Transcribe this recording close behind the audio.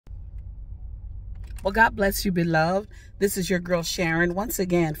Well, God bless you, beloved. This is your girl Sharon, once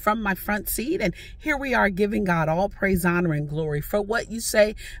again from my front seat. And here we are giving God all praise, honor, and glory for what you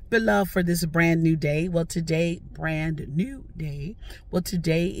say, beloved, for this brand new day. Well, today, brand new day. Well,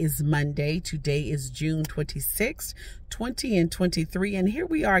 today is Monday. Today is June 26th, 2023. And here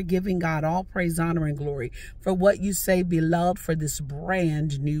we are giving God all praise, honor, and glory for what you say, beloved, for this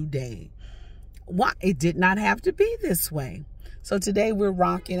brand new day. Why? It did not have to be this way. So today we're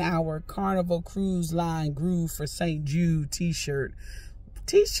rocking our Carnival Cruise Line Groove for St. Jude t-shirt.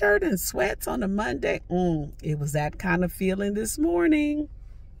 T-shirt and sweats on a Monday. It was that kind of feeling this morning.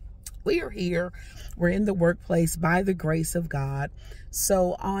 We are here. We're in the workplace by the grace of God.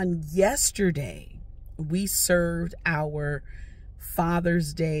 So on yesterday, we served our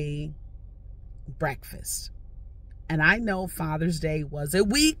Father's Day breakfast. And I know Father's Day was a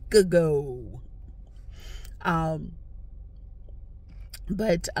week ago.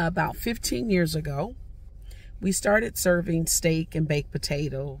 But about 15 years ago, we started serving steak and baked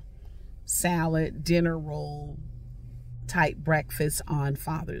potato, salad, dinner roll type breakfast on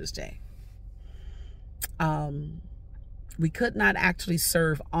Father's Day. We could not actually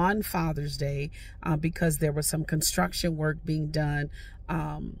serve on Father's Day because there was some construction work being done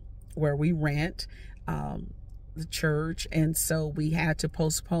where we rent the church, and so we had to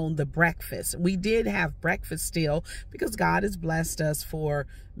postpone the breakfast. We did have breakfast still because God has blessed us for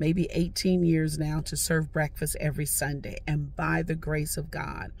maybe 18 years now to serve breakfast every Sunday, and by the grace of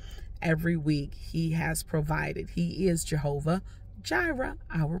God, every week He has provided. He is Jehovah Jireh,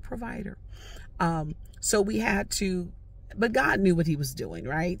 our provider. So we had to, but God knew what He was doing,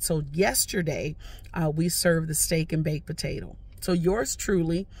 right? So yesterday we served the steak and baked potato. So yours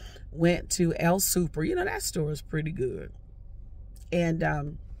truly went to El Super. You know, that store is pretty good. And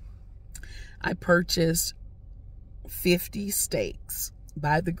I purchased 50 steaks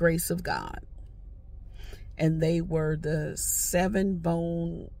by the grace of God. And they were the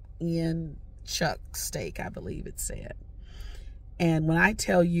 7-bone-in chuck steak, I believe it said. And when I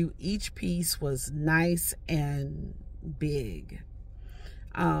tell you, each piece was nice and big.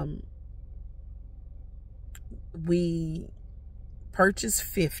 We purchased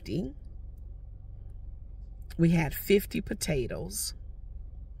 50. We had 50 potatoes.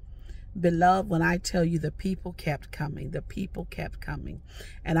 Beloved, when I tell you, the people kept coming, the people kept coming.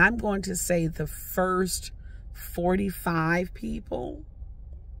 And I'm going to say the first 45 people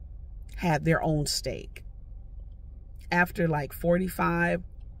had their own steak. After like 45,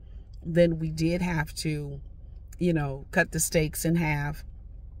 then we did have to, you know, cut the steaks in half,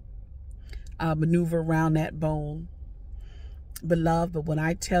 maneuver around that bone. Beloved, but when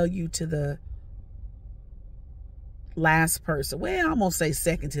I tell you, to the last person, well, I'm gonna say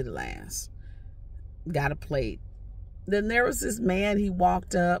second to the last, got a plate. Then there was this man, he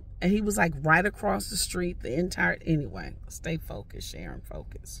walked up and he was like right across the street the entire, anyway, stay focused, Sharon,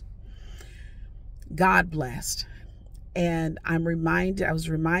 focus. God blessed. And I was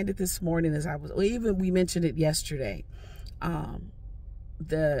reminded this morning as I was, even we mentioned it yesterday,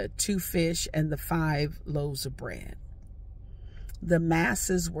 the 2 fish and the 5 loaves of bread. The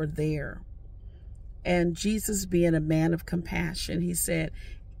masses were there. And Jesus, being a man of compassion, He said,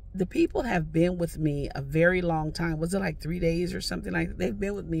 the people have been with me a very long time. Was it like 3 days or something like that? They've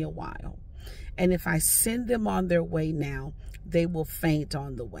been with me a while. And if I send them on their way now, they will faint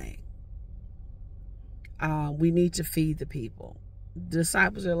on the way. We need to feed the people. The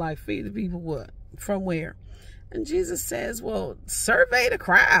disciples are like, feed the people what? From where? And Jesus says, well, survey the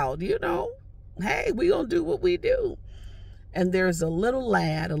crowd, you know. Hey, we gonna do what we do. And there's a little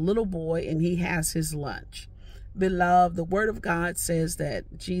lad, a little boy, and he has his lunch. Beloved, the word of God says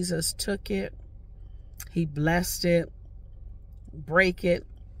that Jesus took it, He blessed it, break it,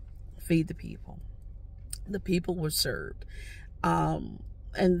 feed the people. The people were served. And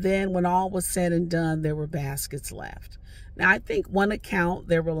then when all was said and done, there were baskets left. Now, I think one account,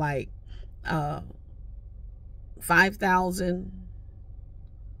 there were like 5,000,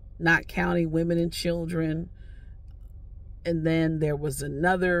 not counting women and children. And then there was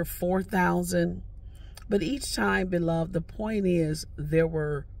another 4,000. But each time, beloved, the point is there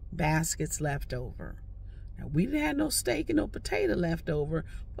were baskets left over. Now, we didn't have no steak and no potato left over,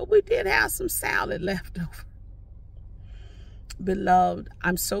 but we did have some salad left over. Beloved,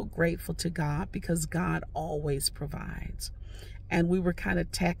 I'm so grateful to God because God always provides. And we were kind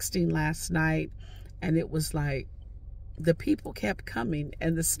of texting last night, and it was like the people kept coming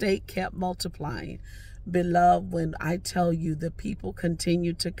and the steak kept multiplying. Beloved, when I tell you the people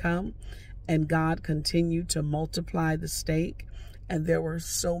continue to come and God continued to multiply the steak, and there were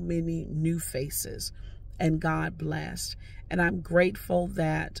so many new faces, and God blessed. And I'm grateful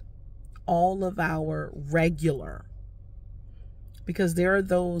that all of our regular, because there are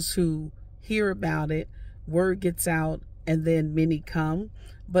those who hear about it, word gets out, and then many come.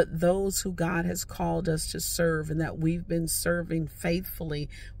 But those who God has called us to serve, and that we've been serving faithfully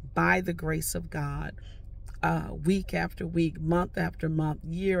by the grace of God, week after week, month after month,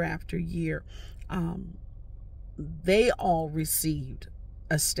 year after year, they all received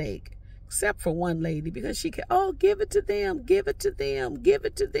a steak, except for one lady, because she could, oh, give it to them, give it to them, give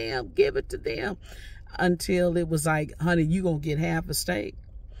it to them, give it to them, until it was like, honey, you gonna get half a steak.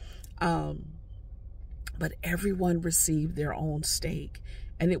 But everyone received their own steak,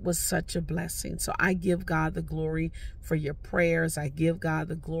 and it was such a blessing. So I give God the glory for your prayers. I give God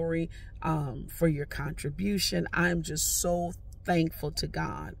the glory for your contribution. I'm just so thankful to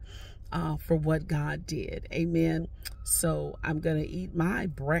God for what God did. Amen. So I'm going to eat my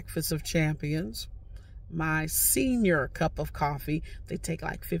breakfast of champions, my senior cup of coffee. They take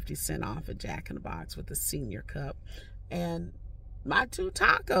like 50 cents off at Jack in the Box with the senior cup, and my 2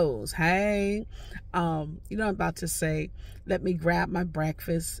 tacos. Hey, I'm about to say, let me grab my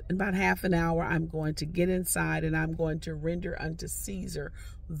breakfast. In about half an hour, I'm going to get inside, and I'm going to render unto Caesar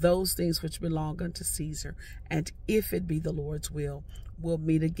those things which belong unto Caesar. And if it be the Lord's will, we'll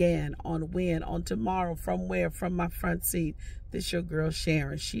meet again on when? On tomorrow. From where? From my front seat. This your girl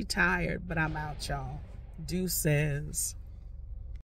Sharon. She tired, but I'm out, y'all. Deuces.